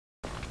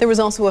There was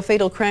also a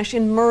fatal crash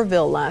in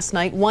Merville last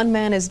night. One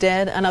man is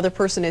dead, another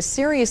person is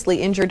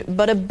seriously injured,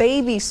 but a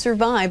baby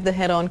survived the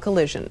head-on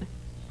collision.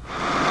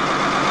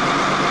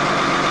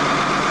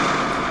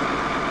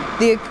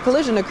 The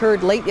collision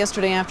occurred late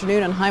yesterday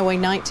afternoon on Highway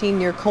 19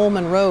 near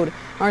Coleman Road.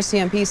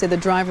 RCMP said the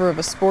driver of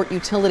a sport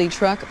utility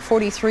truck,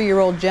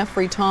 43-year-old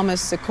Jeffrey Thomas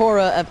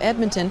Sikora of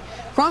Edmonton,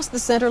 crossed the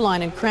center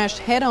line and crashed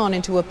head-on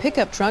into a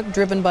pickup truck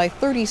driven by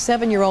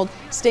 37-year-old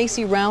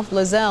Stacy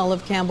Layzell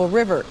of Campbell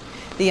River.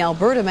 The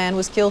Alberta man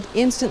was killed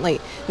instantly.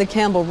 The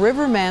Campbell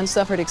River man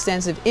suffered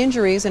extensive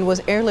injuries and was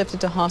airlifted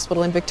to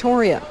hospital in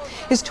Victoria.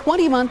 His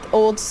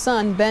 20-month-old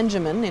son,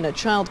 Benjamin, in a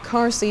child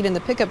car seat in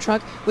the pickup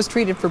truck, was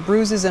treated for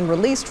bruises and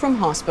released from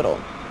hospital.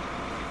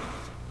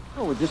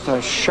 Oh, just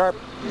a sharp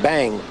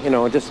bang,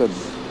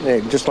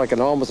 just like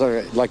almost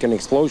like an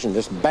explosion,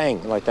 just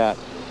bang like that.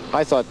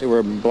 I thought they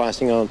were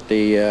blasting out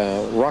the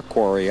rock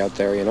quarry out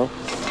there,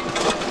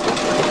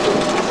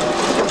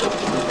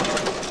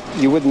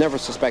 You would never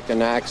suspect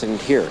an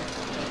accident here.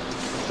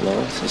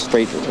 It's a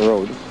straight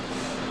road.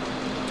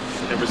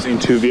 Never seen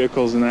two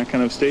vehicles in that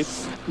kind of state?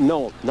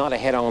 No, not a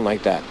head-on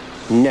like that.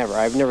 Never.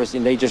 I've never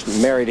seen. They just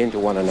married into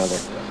one another.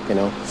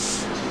 No,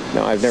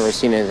 I've never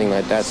seen anything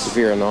like that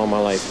severe in all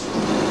my life.